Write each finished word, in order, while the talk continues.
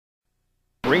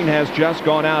Green has just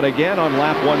gone out again on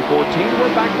lap 114.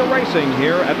 We're back to racing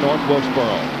here at North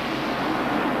Wilkesboro.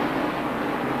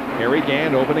 Harry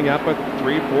Gant opening up a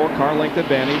 3-4 car length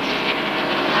advantage.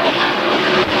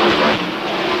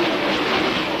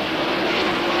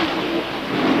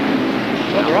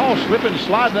 Well, they're all slipping and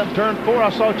sliding up turn 4. I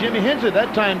saw Jimmy Hensley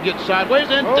that time get sideways,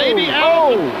 and Davey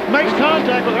makes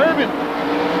contact with Irvin.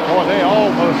 Boy, they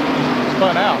almost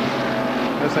spun out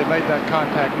as they made that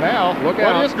contact. Now, look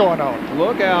out. What is going on?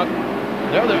 Look out.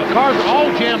 The cars are all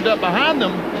jammed up behind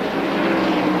them.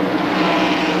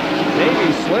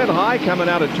 Davey slid high coming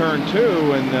out of turn 2,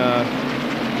 and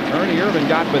Ernie Irvin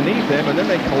got beneath him, and then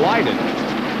they collided.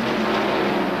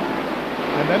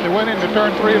 And then they went into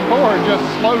turn 3 and 4 and just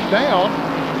slowed down.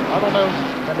 I don't know,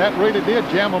 and that really did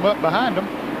jam them up behind them.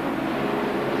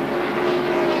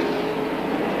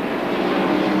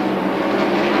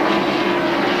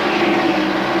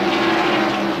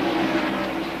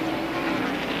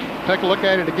 Take a look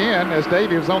at it again as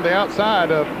Davey was on the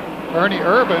outside of Ernie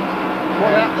Irvin.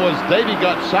 What happened was Davey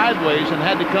got sideways and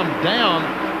had to come down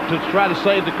to try to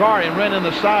save the car and ran in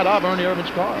the side of Ernie Irvin's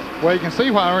car. Well, you can see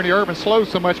why Ernie Irvin slowed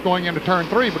so much going into turn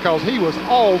 3, because he was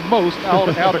almost out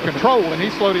of control, and he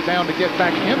slowed it down to get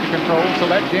back into control, so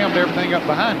that jammed everything up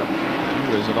behind him.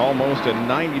 He was at almost a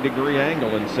 90-degree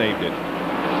angle and saved it.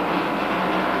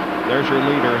 There's your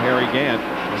leader, Harry Gant.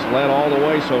 Has led all the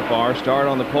way so far. Started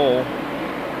on the pole.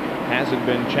 Hasn't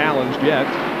been challenged yet.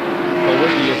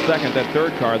 Kowicki is second. That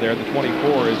third car there, the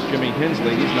 24, is Jimmy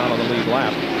Hensley. He's not on the lead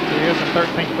lap. He is in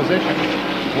 13th position.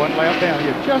 One lap down. He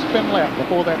had just been lapped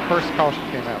before that first caution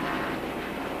came out.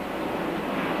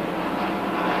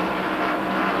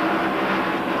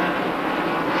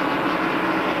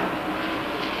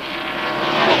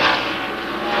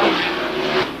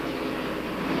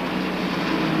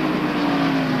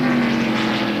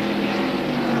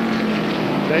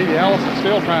 Davey Allison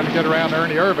still trying to get around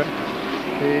Ernie Irvin.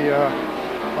 He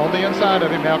on the inside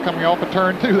of him now, coming off of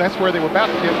turn 2. That's where they were about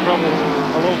to get in trouble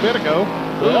a little bit ago.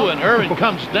 Ooh, and Irvin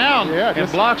comes down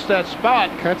and blocks that spot.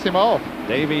 Cuts him off.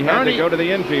 Davey had to go to the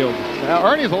infield. Now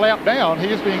Ernie's a lap down. He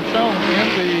is being shown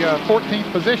in the 14th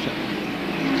position.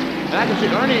 And I can see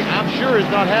Ernie, I'm sure, is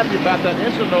not happy about that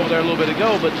incident over there a little bit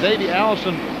ago, but Davey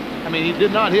Allison, I mean, he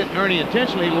did not hit Ernie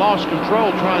intentionally. He lost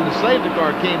control trying to save the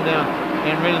car, came down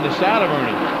and ran in the side of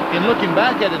Ernie. And looking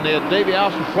back at it, Ned, Davey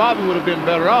Allison probably would have been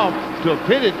better off to have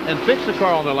pitted and fixed the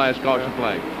car on the last caution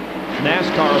flag.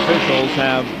 NASCAR officials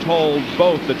have told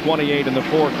both the 28 and the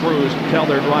 4 crews to tell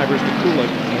their drivers to cool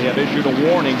it. They have issued a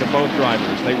warning to both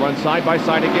drivers. They run side by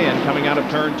side again coming out of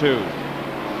turn 2.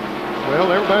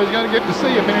 Well, everybody's going to get to see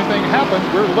if anything happens.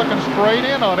 We're looking straight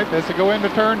in on it as they go into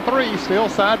turn 3, still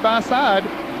side by side.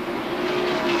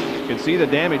 You can see the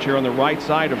damage here on the right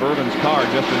side of Irvin's car,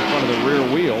 just in front of the rear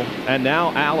wheel. And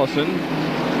now Allison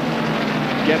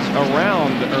gets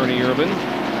around Ernie Irvin.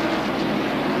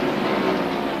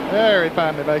 There he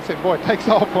finally makes it. Boy, it takes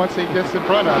off once he gets in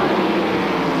front of him.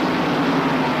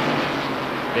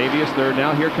 Davey is third.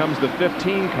 Now here comes the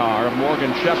 15 car of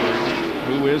Morgan Shepherd,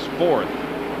 who is 4th.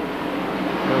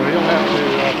 So he'll have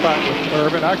to fight with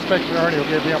Irvin. I expect Ernie will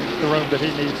give him the room that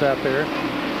he needs out there.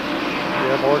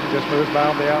 Yeah, Morgan just moves by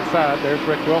on the outside. There's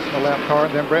Rick Wilson, the lap car,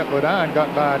 and then Brett Bodine got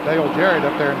by Dale Jarrett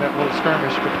up there in that little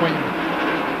skirmish between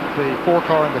the 4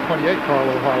 car and the 28 car a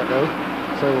little while ago.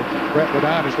 So Brett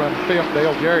Bodine is running 5th,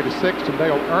 Dale Jarrett is 6th, and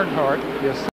Dale Earnhardt is